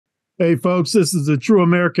Hey, folks, this is the True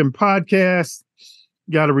American Podcast.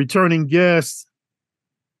 Got a returning guest,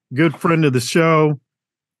 good friend of the show,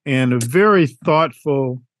 and a very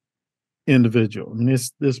thoughtful individual. And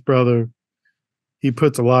this brother, he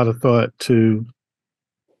puts a lot of thought to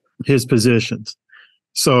his positions.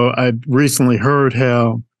 So I recently heard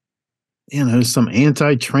how, some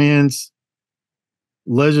anti-trans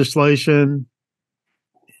legislation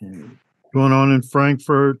going on in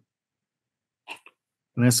Frankfurt.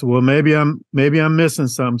 And I said, well, maybe I'm missing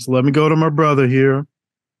something. So let me go to my brother here.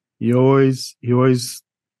 He's always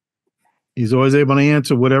able to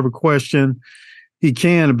answer whatever question he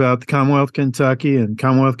can about the Commonwealth of Kentucky and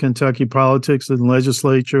Commonwealth of Kentucky politics and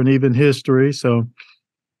legislature and even history. So,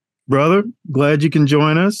 brother, glad you can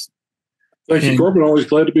join us. Thank you, Corbin. Always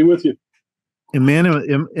glad to be with you. And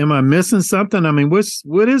man, am I missing something? I mean,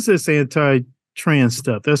 what is this anti-trans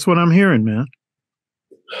stuff? That's what I'm hearing, man.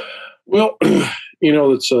 Well,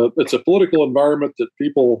 it's a political environment that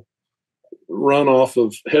people run off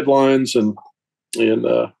of headlines and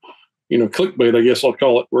clickbait, I guess I'll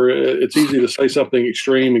call it, where it's easy to say something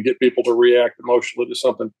extreme and get people to react emotionally to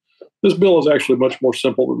something. This bill is actually much more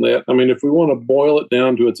simple than that. I mean, if we want to boil it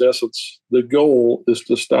down to its essence, the goal is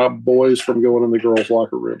to stop boys from going in the girls'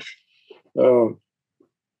 locker room.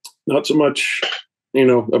 Not so much,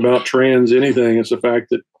 about trans anything. It's the fact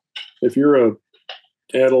that if you're a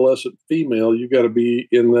adolescent female, you got to be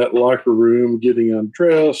in that locker room getting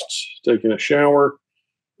undressed, taking a shower,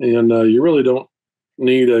 and you really don't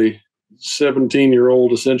need a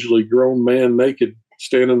 17-year-old, essentially grown man naked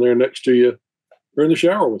standing there next to you or in the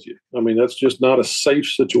shower with you. I mean, that's just not a safe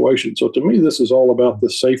situation. So to me, this is all about the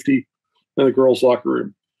safety in the girls' locker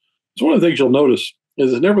room. So one of the things you'll notice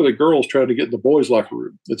is it's never the girls trying to get in the boys' locker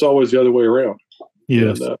room. It's always the other way around.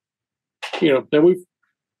 Yes. And, now we've,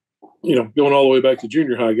 going all the way back to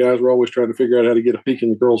junior high, guys were always trying to figure out how to get a peek in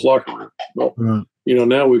the girls' locker room. Well,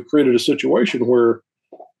 now we've created a situation where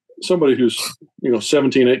somebody who's,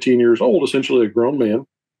 17, 18 years old, essentially a grown man,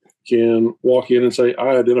 can walk in and say,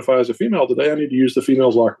 I identify as a female today. I need to use the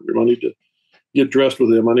female's locker room. I need to get dressed with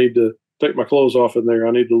them. I need to take my clothes off in there.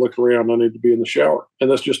 I need to look around. I need to be in the shower. And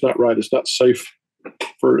that's just not right. It's not safe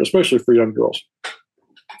especially for young girls.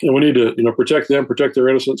 And we need to, protect them, protect their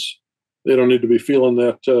innocence. They don't need to be feeling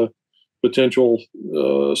that potential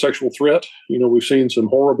sexual threat. We've seen some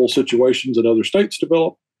horrible situations in other states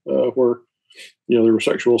develop where, there were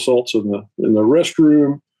sexual assaults in the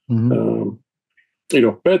restroom. Mm-hmm.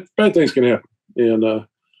 Bad things can happen. And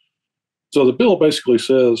so the bill basically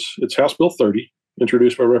says, it's House Bill 30,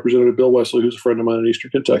 introduced by Representative Bill Wesley, who's a friend of mine in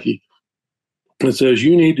Eastern Kentucky. It says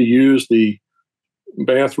you need to use the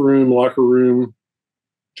bathroom, locker room,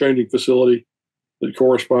 changing facility that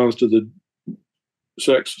corresponds to the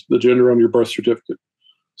sex, the gender on your birth certificate.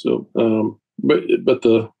 So, and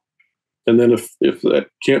then if that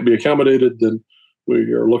can't be accommodated, then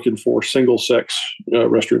we are looking for single sex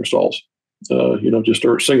restroom stalls, or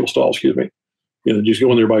single stalls, excuse me. Just go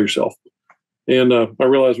in there by yourself. And I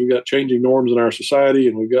realize we've got changing norms in our society,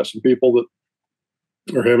 and we've got some people that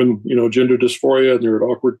are having, gender dysphoria, and they're at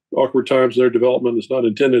awkward times in their development. It's not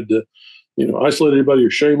intended to, isolate anybody or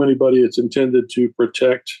shame anybody. It's intended to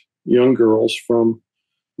protect young girls from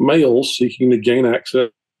males seeking to gain access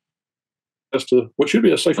to what should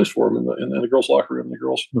be a safe place for them in the girls' locker room, the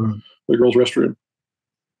girls' restroom.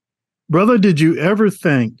 Brother, did you ever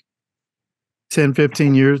think 10,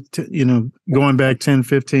 15 years, going back 10,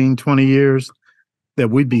 15, 20 years, that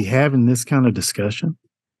we'd be having this kind of discussion?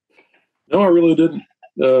 No, I really didn't.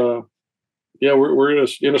 We're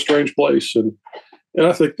in a strange place. And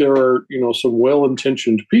I think there are, some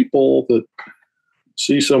well-intentioned people that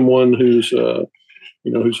see someone who's a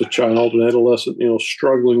child, an adolescent,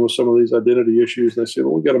 struggling with some of these identity issues. They say,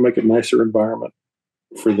 well, we got to make a nicer environment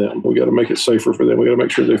for them. We got to make it safer for them. We got to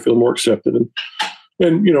make sure they feel more accepted.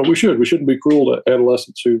 And we shouldn't be cruel to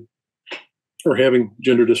adolescents who are having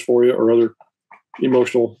gender dysphoria or other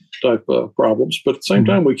emotional type problems. But at the same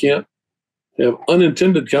time, we can't have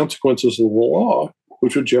unintended consequences of the law,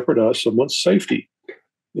 which would jeopardize someone's safety.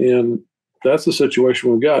 And that's the situation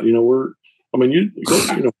we've got. You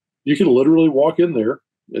can literally walk in there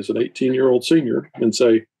as an 18-year-old senior and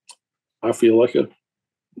say, I feel like a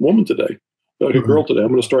woman today, like a girl today. I'm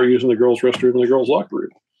going to start using the girls' restroom and the girls' locker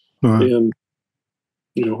room. Right. And,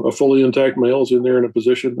 a fully intact male is in there in a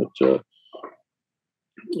position that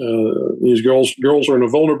these girls are in a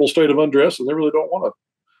vulnerable state of undress, and they really don't want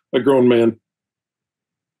a grown man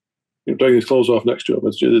taking his clothes off next to him.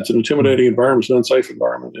 It's an intimidating environment. It's an unsafe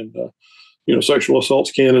environment. And, sexual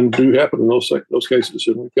assaults can and do happen in those cases.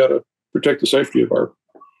 And we've got to protect the safety of our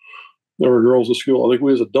girls at school. I think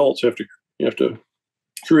we as adults have to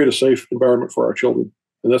create a safe environment for our children.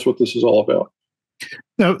 And that's what this is all about.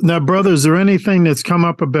 Now, brother, is there anything that's come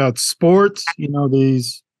up about sports?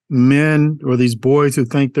 These men or these boys who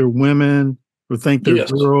think they're women or think they're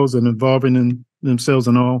girls and involving themselves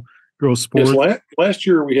in all girls sports? Yes, last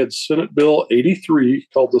year we had Senate Bill 83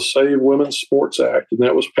 called the Save Women's Sports Act, and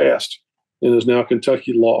that was passed and is now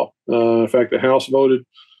Kentucky law. In fact, the House voted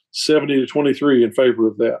 70-23 in favor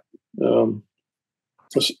of that.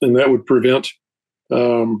 And that would prevent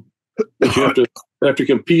that you have to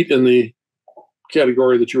compete in the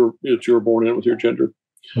category that you were born in with your gender.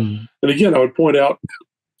 Mm-hmm. And again, I would point out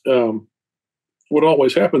what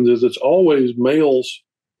always happens is it's always males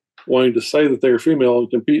wanting to say that they are female and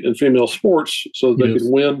compete in female sports so that they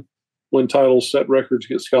can win titles, set records,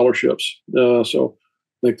 get scholarships. So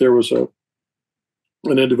I think there was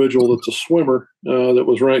an individual that's a swimmer that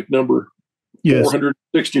was ranked number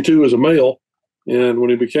 462 as a male. And when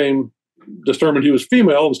he became determined he was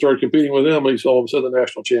female and started competing with them, he's all of a sudden the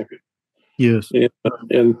national champion. Yes.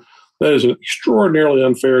 And that is extraordinarily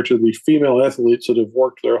unfair to the female athletes that have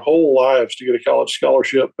worked their whole lives to get a college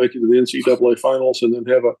scholarship, make it to the NCAA finals, and then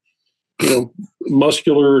have a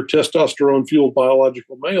muscular, testosterone-fueled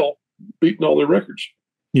biological male beating all their records.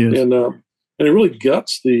 Yes. And it really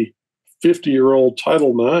guts the 50-year-old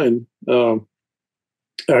Title IX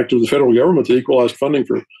act of the federal government to equalize funding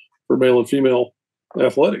for male and female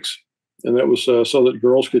athletics. And that was so that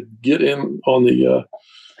girls could get in on the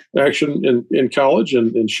action in college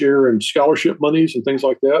and share in scholarship monies and things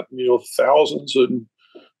like that. Thousands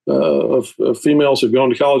of females have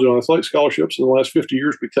gone to college on athletic scholarships in the last 50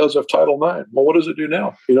 years because of Title IX. Well, what does it do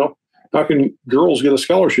now? How can girls get a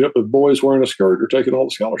scholarship if boys wearing a skirt are taking all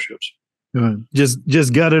the scholarships?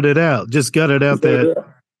 Just gutted it out. Just gutted out that.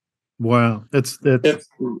 Wow, that's. And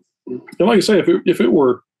like I say, if it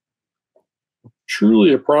were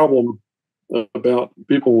truly a problem about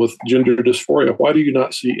people with gender dysphoria, why do you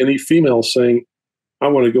not see any females saying, "I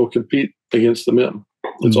want to go compete against the men"?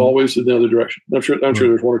 It's always in the other direction. I'm sure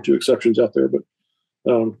there's one or two exceptions out there, but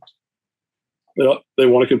they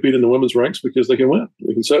want to compete in the women's ranks because they can win.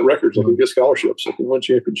 They can set records. They can get scholarships. They can win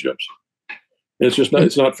championships. And it's just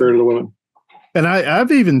it's not fair to the women. And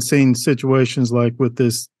I've even seen situations like with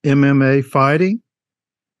this MMA fighting,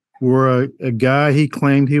 where a guy, he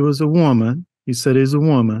claimed he was a woman. He said he's a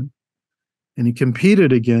woman, and he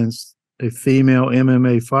competed against a female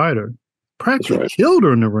MMA fighter, practically killed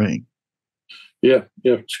her in the ring. Yeah.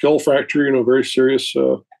 Skull fracture, very serious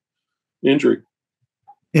injury.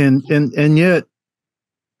 And yet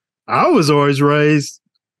I was always raised,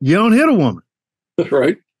 you don't hit a woman.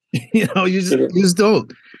 Right. You just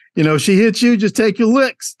don't. She hits you, just take your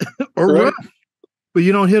licks or run. But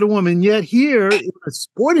you don't hit a woman. Yet here, in a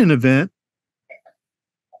sporting event,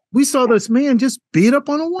 we saw this man just beat up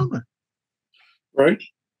on a woman. Right.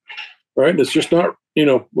 And it's just not,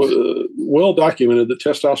 well documented that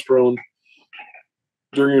testosterone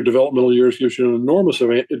during your developmental years gives you an enormous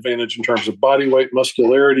advantage in terms of body weight,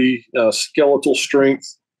 muscularity, skeletal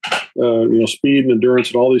strength, speed and endurance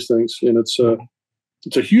and all these things. And it's a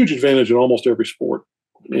huge advantage in almost every sport.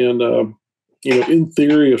 And, in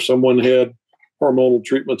theory, if someone had hormonal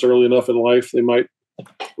treatments early enough in life, they might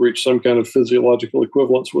reach some kind of physiological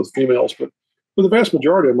equivalence with females. But for the vast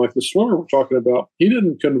majority of them, like the swimmer we're talking about, he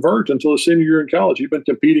didn't convert until his senior year in college. He'd been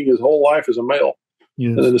competing his whole life as a male.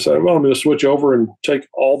 Yes. And then decided, well, I'm going to switch over and take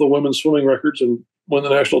all the women's swimming records and win the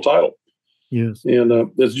national title. Yes. And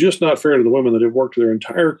it's just not fair to the women that have worked their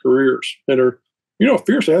entire careers and are,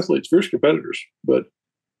 fierce athletes, fierce competitors. But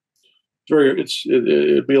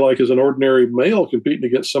it'd be like as an ordinary male competing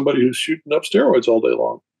against somebody who's shooting up steroids all day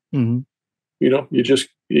long. Mm-hmm.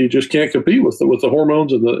 You just can't compete with the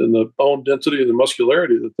hormones and the bone density and the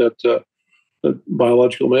muscularity that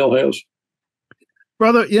biological male has.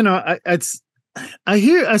 Brother,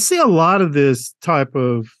 I see a lot of this type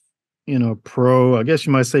of, I guess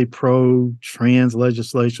you might say pro-trans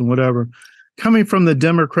legislation, whatever, coming from the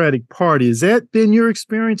Democratic Party. Has that been your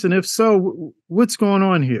experience? And if so, what's going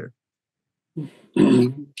on here?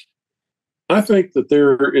 I think that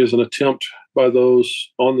there is an attempt by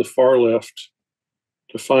those on the far left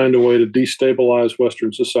to find a way to destabilize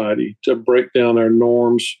Western society, to break down our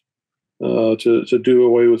norms, to do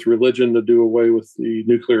away with religion, to do away with the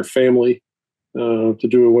nuclear family, to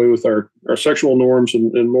do away with our sexual norms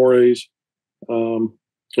and mores. And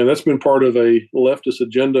that's been part of a leftist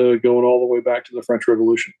agenda going all the way back to the French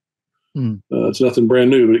Revolution. It's nothing brand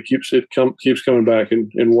new, but it keeps coming back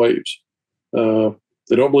in waves.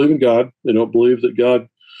 They don't believe in God. They don't believe that God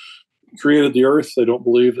created the earth. They don't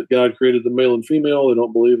believe that God created the male and female. They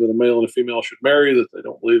don't believe that a male and a female should marry, that they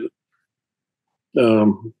don't believe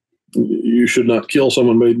that you should not kill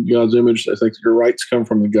someone made in God's image. They think that your rights come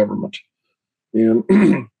from the government.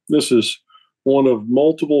 And this is one of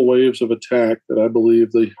multiple waves of attack that I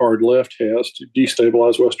believe the hard left has to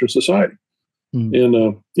destabilize Western society. And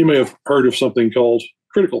you may have heard of something called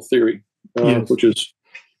critical theory, Yes. which is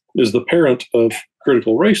the parent of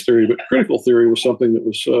critical race theory. But critical theory was something that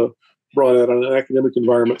was brought out in an academic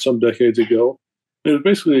environment some decades ago. It was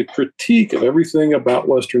basically a critique of everything about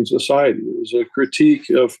Western society. It was a critique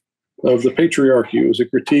of the patriarchy. It was a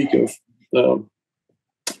critique of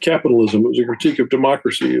capitalism. It was a critique of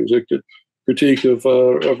democracy. It was a critique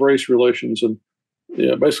of race relations, and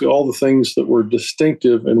basically all the things that were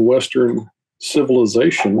distinctive in Western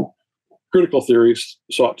civilization. Critical theories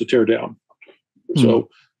sought to tear down. So,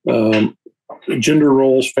 gender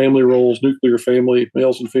roles, family roles, nuclear family,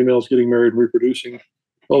 males and females getting married and reproducing.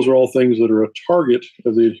 Those are all things that are a target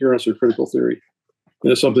of the adherents of critical theory.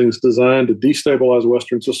 And it's something that's designed to destabilize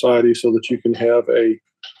Western society so that you can have a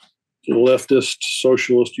leftist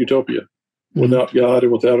socialist utopia without God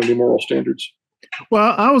and without any moral standards.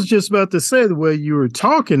 Well, I was just about to say, the way you were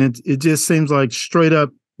talking, it just seems like straight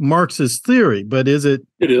up Marxist theory, but is it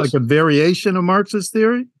like a variation of Marxist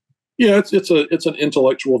theory? Yeah, it's an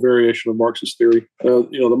intellectual variation of Marxist theory.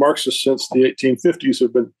 The Marxists since the 1850s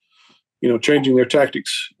have been, changing their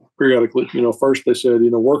tactics periodically. First they said,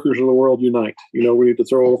 workers of the world unite. We need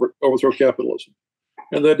to overthrow capitalism,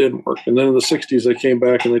 and that didn't work. And then in the 60s they came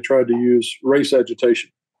back and they tried to use race agitation,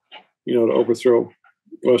 to overthrow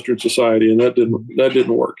Western society, and that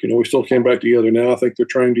didn't work. We still came back together. Now I think they're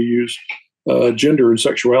trying to use gender and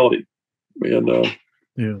sexuality, and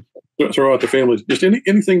throw out the families. Just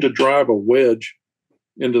anything to drive a wedge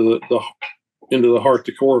into the heart,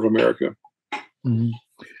 the core of America.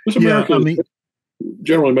 This America is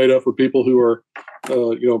generally made up of people who are,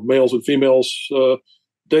 males and females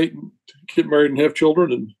date, get married, and have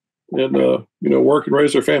children, and work and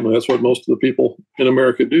raise their family. That's what most of the people in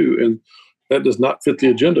America do, and that does not fit the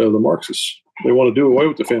agenda of the Marxists. They want to do away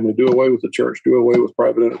with the family, do away with the church, do away with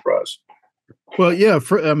private enterprise. Well, yeah,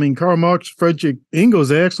 Karl Marx, Friedrich Engels,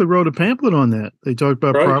 they actually wrote a pamphlet on that. They talked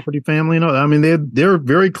about property, family, and all. I mean, they're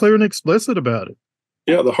very clear and explicit about it.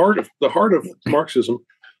 Yeah, the heart of Marxism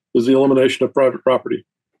is the elimination of private property.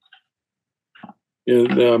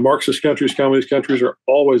 In Marxist countries, communist countries are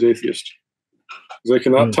always atheist. They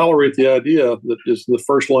cannot tolerate the idea that is the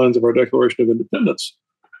first lines of our Declaration of Independence,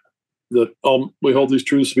 that we hold these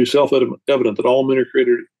truths to be self-evident, that all men are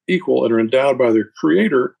created equal and are endowed by their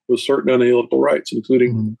Creator with certain unalienable rights,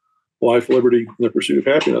 including life, liberty, and the pursuit of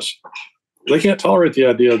happiness. They can't tolerate the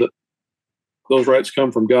idea that those rights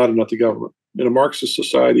come from God and not the government. In a Marxist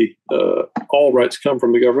society, all rights come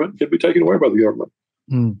from the government, can be taken away by the government.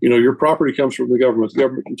 Your property comes from the government. The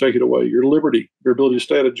government can take it away. Your liberty, your ability to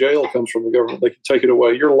stay out of jail comes from the government. They can take it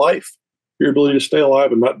away. Your life, your ability to stay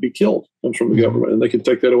alive and not be killed comes from the government, and they can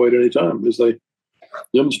take that away at any time, as they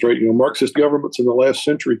demonstrate. Marxist governments in the last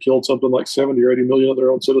century killed something like 70 or 80 million of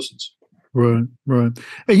their own citizens. Right.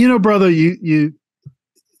 And brother, you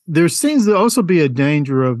there seems to also be a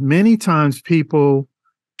danger of many times people,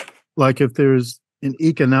 like if there's an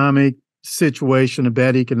economic situation, a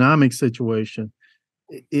bad economic situation,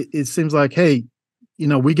 it seems like, hey,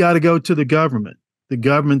 we got to go to the government. The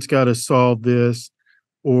government's got to solve this.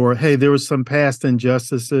 Or, hey, there was some past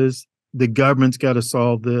injustices. The government's got to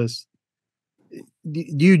solve this. Do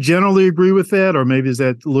you generally agree with that? Or maybe is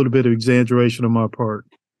that a little bit of exaggeration on my part?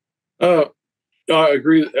 I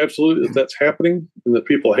agree absolutely that that's happening and that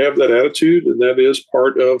people have that attitude. And that is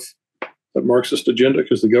part of the Marxist agenda,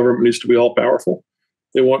 because the government needs to be all powerful.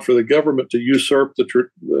 They want for the government to usurp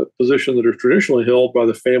the position that are traditionally held by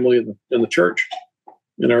the family and the church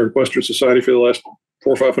in our Western society for the last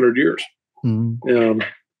 400 or 500 years.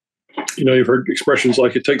 You've heard expressions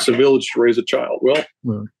like it takes a village to raise a child. Well,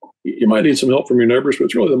 you might need some help from your neighbors, but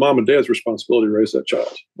it's really the mom and dad's responsibility to raise that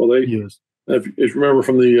child. Well, if you remember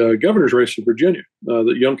from the governor's race in Virginia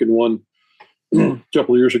that Youngkin won a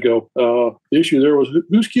couple of years ago, the issue there was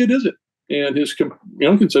whose kid is it? And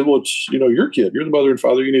Youngkin said, well, it's your kid. You're the mother and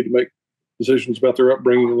father. You need to make decisions about their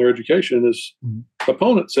upbringing and their education. And his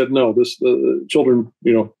opponent said, no, the children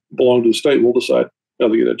belong to the state. We'll decide how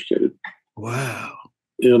they get educated. Wow.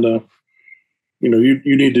 And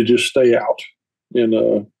you need to just stay out, and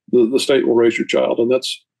the state will raise your child. And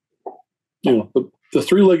that's the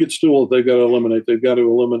three-legged stool that they've got to eliminate. They've got to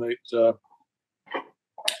eliminate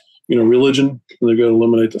religion, and they've got to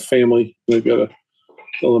eliminate the family. They've got to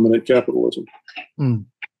eliminate capitalism. Man.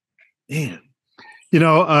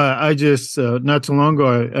 I just not too long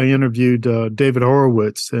ago I interviewed David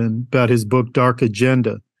Horowitz and about his book Dark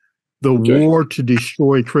Agenda, the war to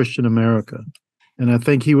destroy Christian America. And I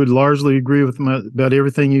think he would largely agree with about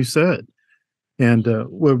everything you said. And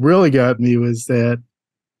what really got me was that,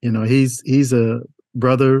 he's a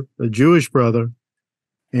brother, a Jewish brother,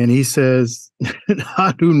 and he says,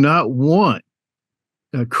 I do not want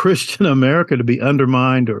a Christian America to be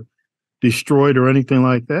undermined or destroyed or anything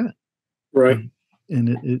like that. Right.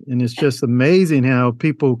 And it's just amazing how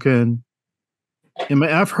people can.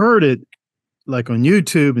 I've heard it like on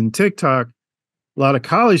YouTube and TikTok. A lot of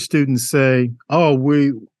college students say, "Oh,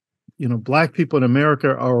 Black people in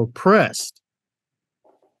America are oppressed,"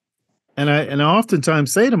 and I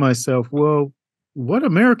oftentimes say to myself, "Well, what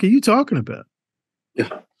America are you talking about?"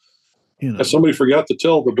 Yeah. Somebody forgot to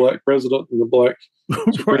tell the Black president and the Black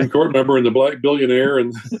Supreme Court member and the Black billionaire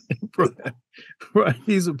and right,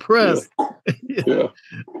 he's oppressed. Yeah.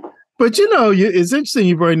 But it's interesting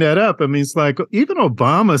you bring that up. I mean, it's like even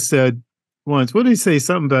Obama said once. What did he say?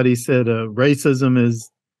 Something about he said racism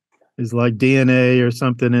is like DNA or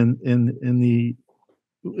something in the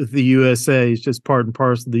USA. It's just part and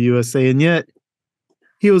parcel of the USA, and yet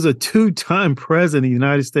he was a 2-time president of the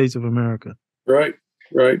United States of America. Right.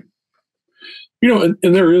 And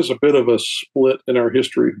there is a bit of a split in our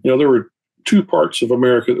history. There were two parts of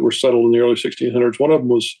America that were settled in the early 1600s. One of them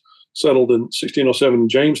was settled in 1607 in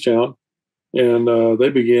Jamestown, and they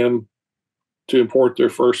began to import their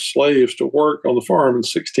first slaves to work on the farm in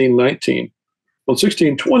 1619. Well, in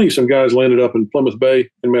 1620, some guys landed up in Plymouth Bay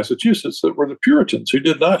in Massachusetts that were the Puritans who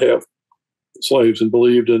did not have slaves and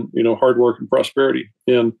believed in hard work and prosperity.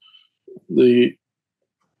 And the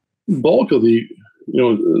bulk of the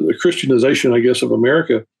Christianization, I guess, of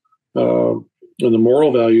America and the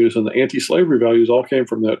moral values and the anti-slavery values all came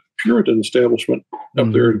from that Puritan establishment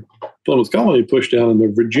up there in Plymouth Colony, pushed down, and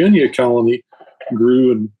the Virginia colony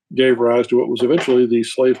grew and gave rise to what was eventually the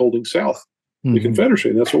slaveholding South, the Confederacy.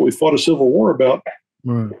 And that's what we fought a civil war about.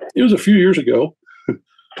 Right. It was a few years ago.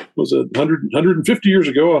 Was it 150 years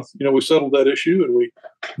ago? We settled that issue, and we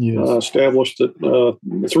established that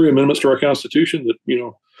 3 amendments to our Constitution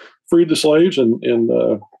that freed the slaves and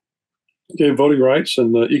gave voting rights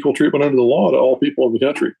and equal treatment under the law to all people in the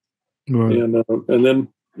country. Right. And then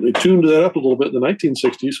they tuned that up a little bit in the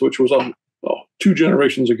 1960s, which was 2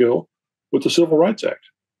 generations ago, with the Civil Rights Act.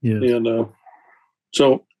 Yes. And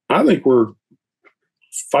so I think we're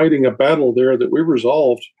fighting a battle there that we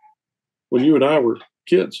resolved when you and I were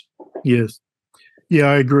kids. Yes. Yeah,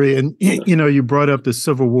 I agree. And, you brought up the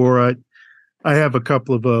Civil War. I have a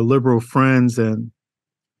couple of liberal friends, and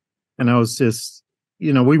I was just,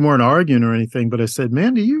 we weren't arguing or anything, but I said,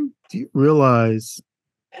 man, do you realize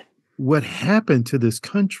what happened to this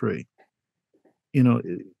country?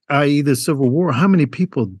 I.e. the Civil War, how many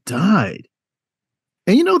people died?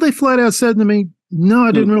 And, they flat out said to me, no,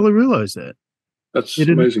 I didn't really realize that. That's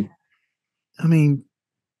amazing. I mean,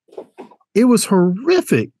 it was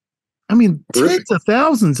horrific. I mean, tens of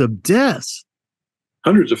thousands of deaths.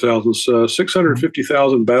 Hundreds of thousands,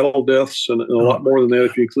 650,000 battle deaths, and a lot more than that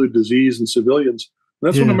if you include disease and civilians. And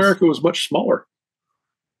that's when America was much smaller.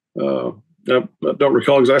 I don't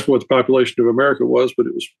recall exactly what the population of America was, but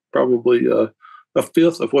it was probably a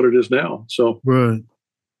fifth of what it is now. So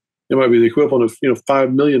it might be the equivalent of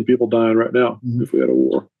 5 million people dying right now if we had a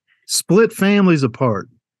war. Split families apart,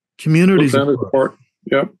 communities apart.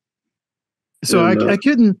 Yep. So I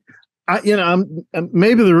couldn't.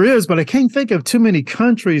 Maybe there is, but I can't think of too many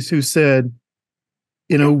countries who said,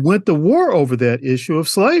 went to war over that issue of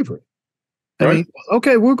slavery. I mean,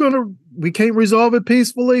 okay, we can't resolve it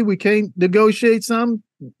peacefully. We can't negotiate some.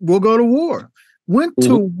 We'll go to war. Went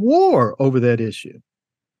to war over that issue.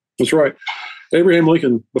 That's right. Abraham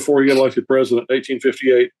Lincoln, before he got elected president in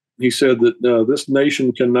 1858, he said that this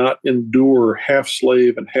nation cannot endure half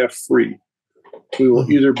slave and half free. We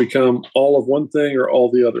will either become all of one thing or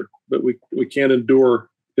all the other, but we can't endure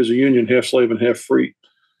as a union half slave and half free.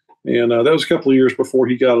 And that was a couple of years before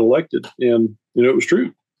he got elected, and it was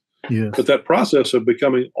true. Yeah. But that process of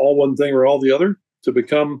becoming all one thing or all the other to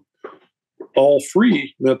become all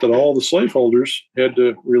free meant that all the slaveholders had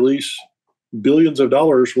to release billions of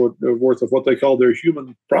dollars worth of what they called their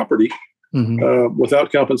human property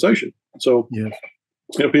without compensation. So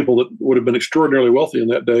people that would have been extraordinarily wealthy in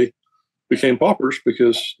that day became paupers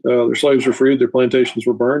because their slaves were freed, their plantations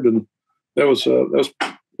were burned, and that was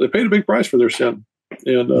they paid a big price for their sin.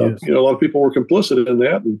 And a lot of people were complicit in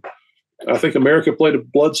that. And I think America played a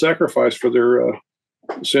blood sacrifice for their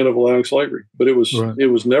sin of allowing slavery. But it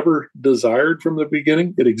was never desired from the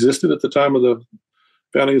beginning. It existed at the time of the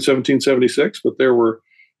founding in 1776, but there were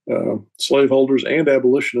slaveholders and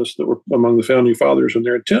abolitionists that were among the founding fathers, and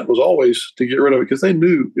their intent was always to get rid of it because they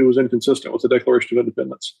knew it was inconsistent with the Declaration of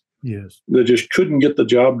Independence. Yes, they just couldn't get the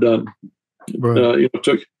job done Right. It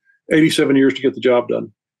took 87 years to get the job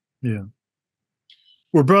done. Yeah.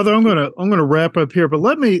 Well, brother, I'm gonna wrap up here, but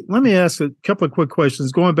let me ask a couple of quick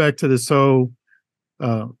questions. Going back to this whole,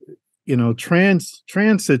 trans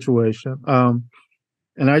situation,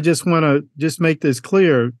 and I just want to make this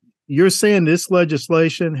clear. You're saying this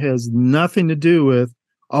legislation has nothing to do with,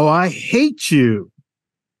 oh, I hate you.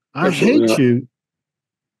 I Absolutely hate not. you.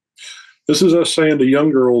 This is us saying to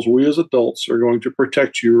young girls, we as adults are going to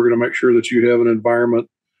protect you. We're going to make sure that you have an environment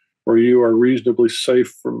where you are reasonably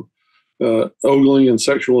safe from ogling and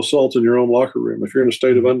sexual assault in your own locker room. If you're in a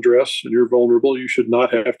state of undress and you're vulnerable, you should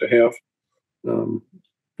not have to have,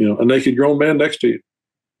 a naked grown man next to you.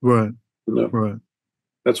 Right. No. Right.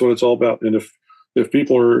 That's what it's all about. And if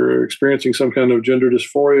people are experiencing some kind of gender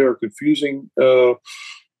dysphoria or confusing,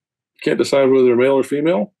 can't decide whether they're male or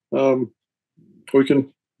female, we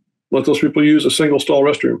can let those people use a single stall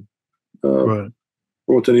restroom Right.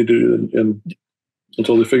 for what they need to do, and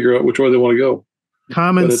until they figure out which way they want to go.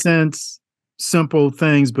 Common sense, simple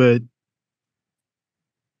things, but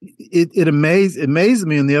it amazes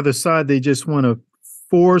me on the other side. They just want to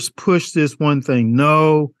push this one thing.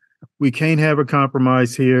 No, we can't have a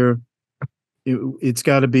compromise here. It's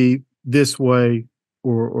got to be this way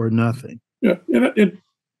or nothing. Yeah, and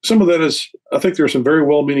some of that is, I think there are some very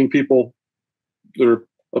well-meaning people that are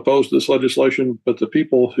opposed to this legislation, but the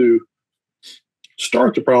people who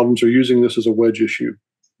start the problems are using this as a wedge issue.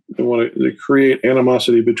 They want to create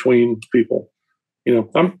animosity between people.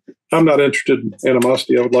 I'm not interested in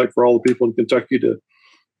animosity. I would like for all the people in Kentucky to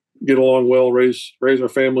get along well, raise our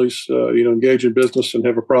families, engage in business, and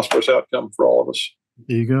have a prosperous outcome for all of us.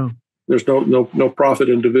 There you go. There's no profit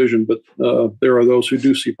in division, but there are those who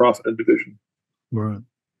do see profit in division. Right.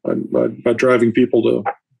 By driving people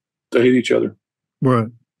to hate each other. Right.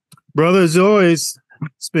 Brother, as always,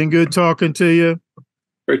 it's been good talking to you.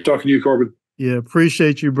 Great talking to you, Corbin. Yeah,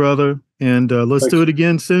 appreciate you, brother. And let's do it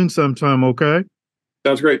again soon sometime, okay?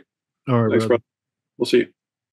 Sounds great. All right, Thanks, brother. We'll see you.